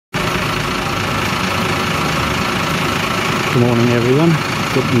Good morning everyone,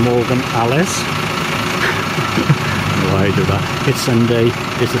 good morning Alice. Why do that? It's Sunday,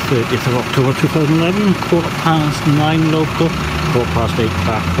 it's the 30th of October 2011, 9:15 local, 8:15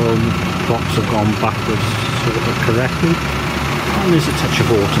 back home. Clocks have gone backwards sort of correctly, and there's a touch of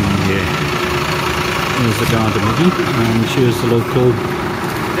autumn in the air. There's the garden muggy, and here's the local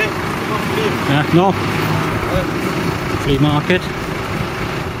flea market.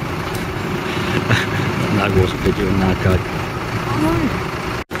 I wasn't videoing that guy.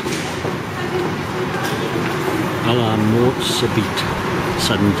 Alarm mort subit,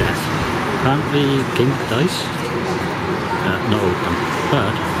 sudden death. Apparently game of dice, not open,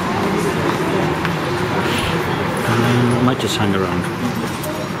 but I might just hang around.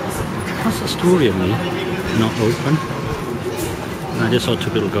 That's the story of me, not open. And I just thought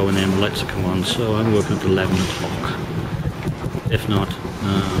took a little go in there and the lights will come on, so I'm working at 11 o'clock. If not,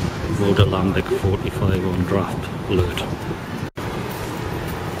 Moeder Lambic 45 on draft alert.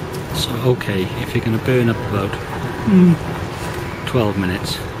 So okay, if you're going to burn up about 12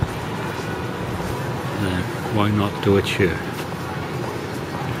 minutes, then why not do it here?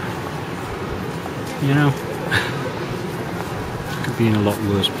 You know, could be in a lot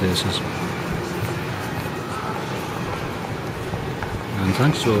worse places. And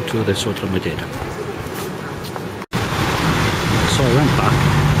thanks to O2, they sort of did. So I went back,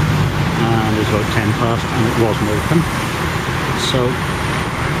 and it was about 10 past, and it wasn't open. So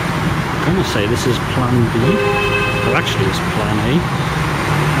I'm going to say this is plan B, or actually it's plan A,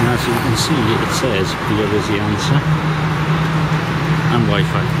 and as you can see it says here is the answer, and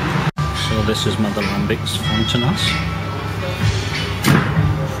Wi-Fi. So this is Moeder Lambic Fontainais,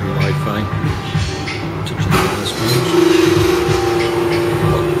 free Wi-Fi, touch of the other spoons.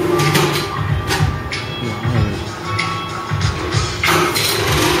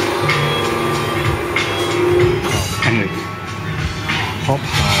 Hop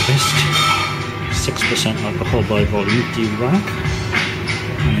Harvest, 6% alcohol by volume, D-Rank,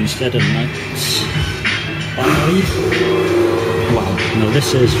 and instead of nuts, barley. Wow, no,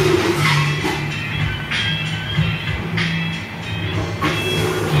 this is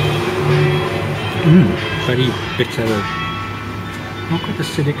very bitter, not quite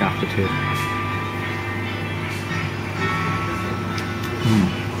acidic attitude.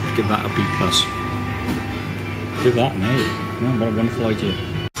 Give that a B+. Give that an A. No, what a wonderful idea.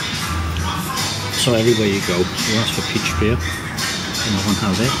 So everywhere you go, you ask for peach beer, and no one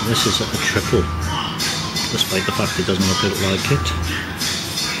has it. This is a triple, despite the fact it doesn't look like it.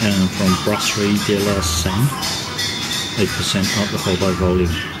 From Brasserie de la Seine, 8% alcohol by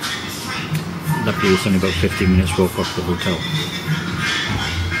volume. Luckily it's only about 15 minutes walk off the hotel.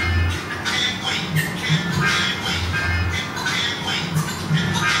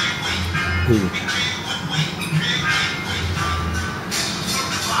 Ooh.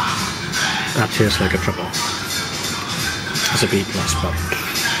 That tastes like a triple. It's a B+, but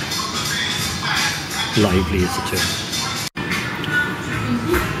lively is the term.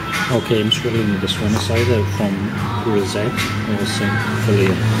 Okay, I'm struggling with this one. It's either from Rosette or St.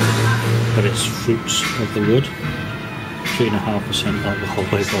 Fillion, but it's fruits of the wood, 3.5% alcohol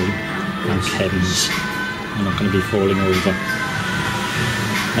by volume, and heavies. I'm not going to be falling over.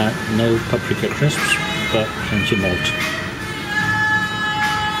 No paprika crisps, but plenty of malt.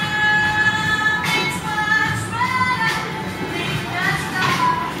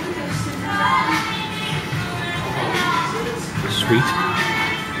 Sweet,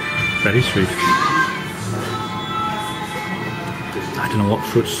 very sweet. I don't know what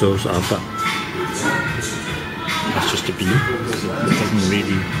fruits those are, but that's just a B, because it doesn't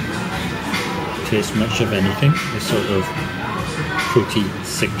really taste much of anything. It's sort of fruity,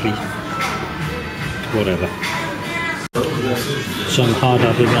 sickly, whatever. So I'm hard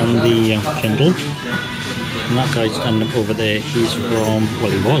at it on the Kindle, and that guy's done over there. He's from,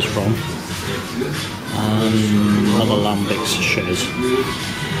 well, he was from Moeder Lambic's shares,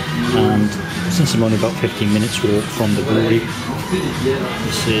 and since I'm only about 15 minutes walk from the brewery,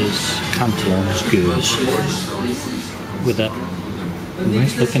 this is Canton's Goose with a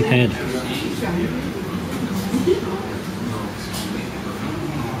nice looking head.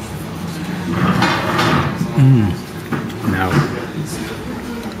 Now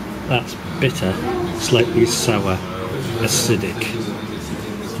that's bitter, slightly sour, acidic.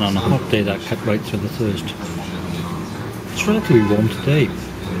 On a hot day that cut right through the thirst. It's relatively warm today.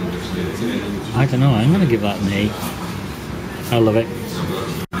 I don't know, I'm going to give that an A. I love it.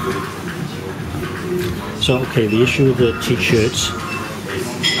 So okay, the issue with the t-shirts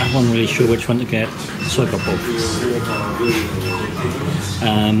I wasn't really sure which one to get, so I got both.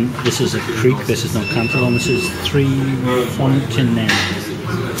 This is a creek, this is not Cantillon, this is 3 Fontainais.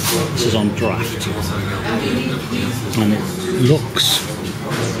 This is on draft. And it looks...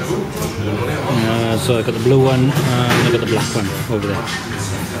 so I got the blue one and I got the black one over there.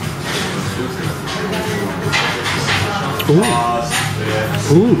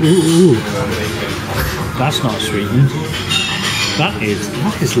 Ooh, ooh, ooh. That's not sweetened. That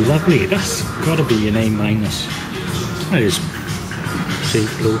is lovely. That's got to be an A-. That is, see,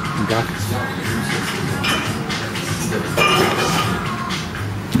 blue and black.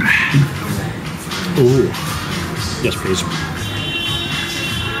 Ooh, yes please.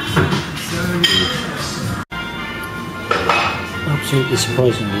 Absolutely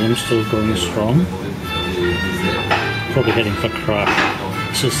surprisingly, I'm still going strong. Probably heading for craft.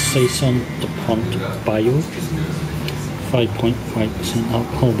 This is Saison de Pont Bio, 5.5%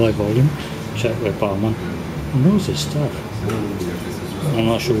 alcohol by volume. Check with barman. Who knows his stuff? I'm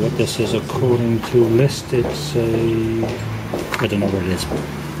not sure what this is. According to list, it's a... I don't know what it is.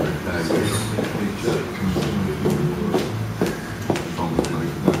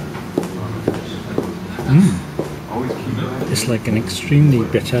 It's like an extremely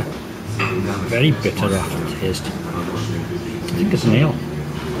bitter, very bitter aftertaste. I think it's an ale.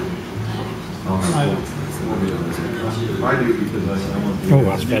 Oh,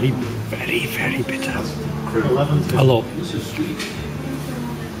 that's very, very, very bitter. Hello.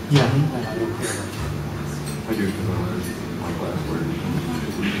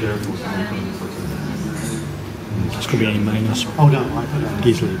 This could be A-. Oh no,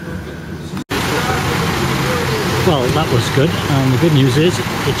 easily. Well, that was good. The good news is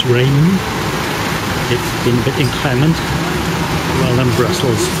it's raining. It's been a bit inclement. Well done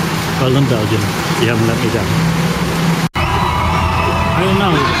Brussels. Well done Belgium. You haven't let me down. I don't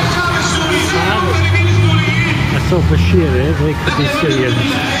know. I thought for sheer they could be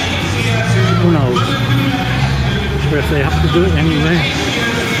Syrians. Who knows? But if they have to do it anyway,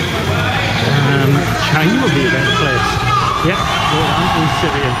 China will be a better place. Yep, they're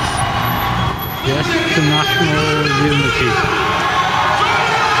anti-Syrians. Yes, to national unity.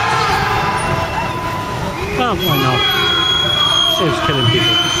 Well, why not? Saves killing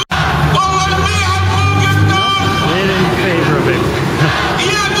people. They're in favour of it.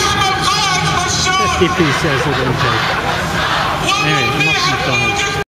 50p says they don't take.